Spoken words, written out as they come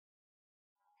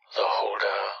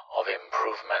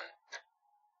improvement.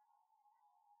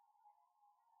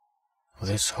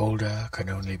 This holder can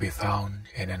only be found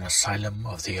in an asylum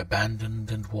of the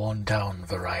abandoned and worn-down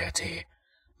variety,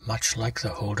 much like the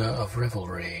holder of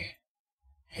revelry.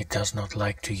 It does not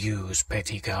like to use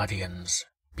petty guardians,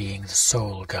 being the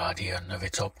sole guardian of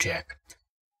its object.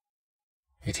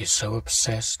 It is so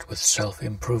obsessed with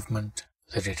self-improvement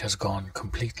that it has gone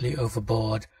completely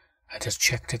overboard and has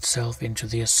checked itself into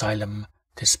the asylum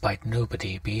despite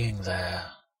nobody being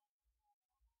there.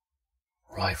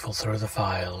 Rifle through the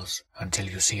files until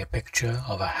you see a picture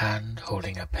of a hand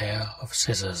holding a pair of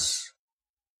scissors.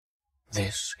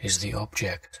 This is the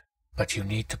object, but you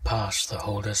need to pass the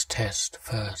holder's test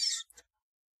first.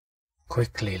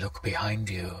 Quickly look behind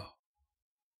you.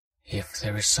 If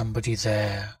there is somebody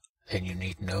there, then you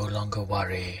need no longer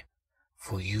worry,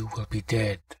 for you will be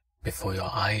dead before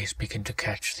your eyes begin to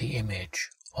catch the image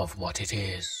of what it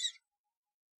is.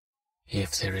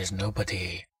 If there is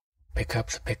nobody, pick up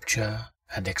the picture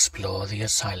and explore the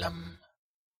asylum.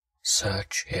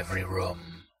 Search every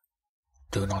room.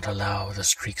 Do not allow the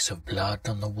streaks of blood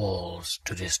on the walls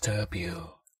to disturb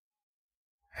you.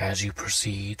 As you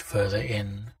proceed further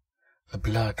in, the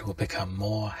blood will become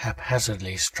more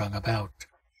haphazardly strung about,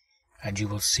 and you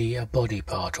will see a body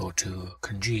part or two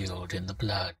congealed in the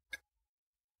blood.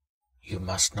 You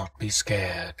must not be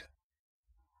scared.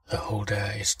 The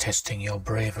holder is testing your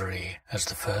bravery as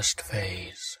the first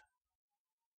phase.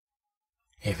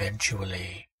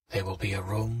 Eventually, there will be a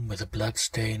room with a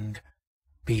blood-stained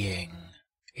being,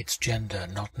 its gender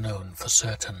not known for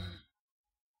certain.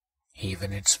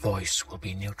 Even its voice will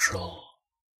be neutral.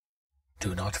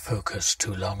 Do not focus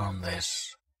too long on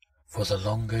this, for the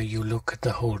longer you look at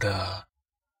the holder,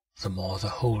 the more the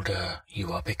holder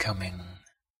you are becoming.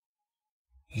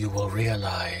 You will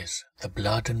realize the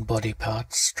blood and body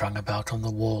parts strung about on the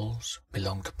walls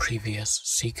belong to previous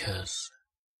seekers.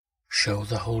 Show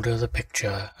the holder the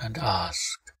picture and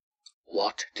ask,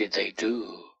 "What did they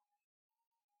do?"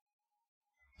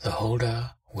 The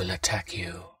holder will attack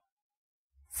you.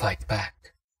 Fight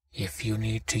back. If you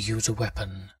need to use a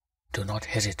weapon, do not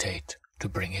hesitate to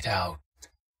bring it out.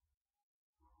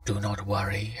 Do not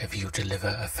worry if you deliver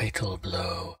a fatal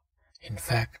blow. In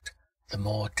fact, the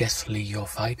more deathly your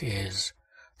fight is,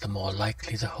 the more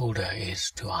likely the holder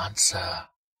is to answer.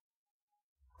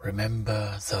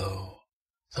 Remember, though,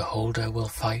 the holder will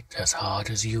fight as hard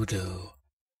as you do,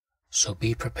 so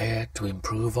be prepared to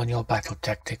improve on your battle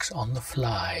tactics on the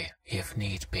fly if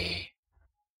need be.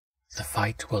 The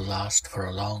fight will last for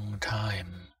a long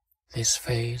time. This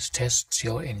phase tests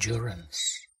your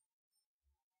endurance.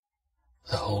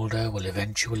 The holder will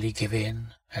eventually give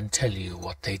in and tell you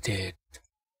what they did.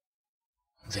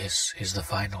 This is the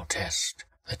final test,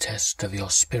 the test of your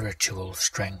spiritual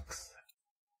strength.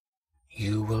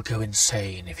 You will go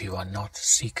insane if you are not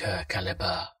Seeker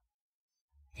caliber.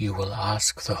 You will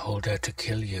ask the holder to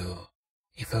kill you,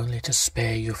 if only to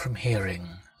spare you from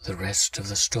hearing the rest of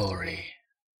the story.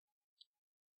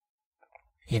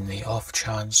 In the off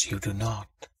chance you do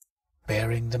not,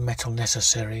 bearing the metal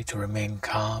necessary to remain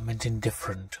calm and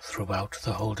indifferent throughout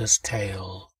the holder's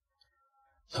tale,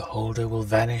 the holder will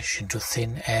vanish into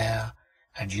thin air,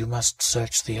 and you must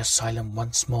search the asylum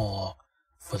once more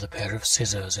for the pair of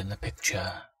scissors in the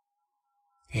picture.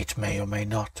 It may or may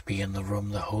not be in the room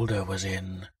the holder was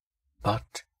in,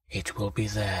 but it will be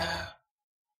there.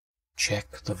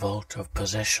 Check the vault of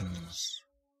possessions.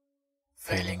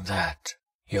 Failing that,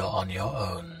 you're on your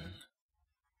own.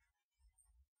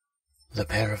 The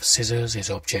pair of scissors is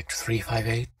object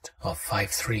 358 of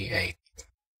 538.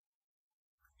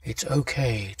 It's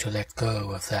okay to let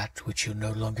go of that which you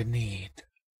no longer need.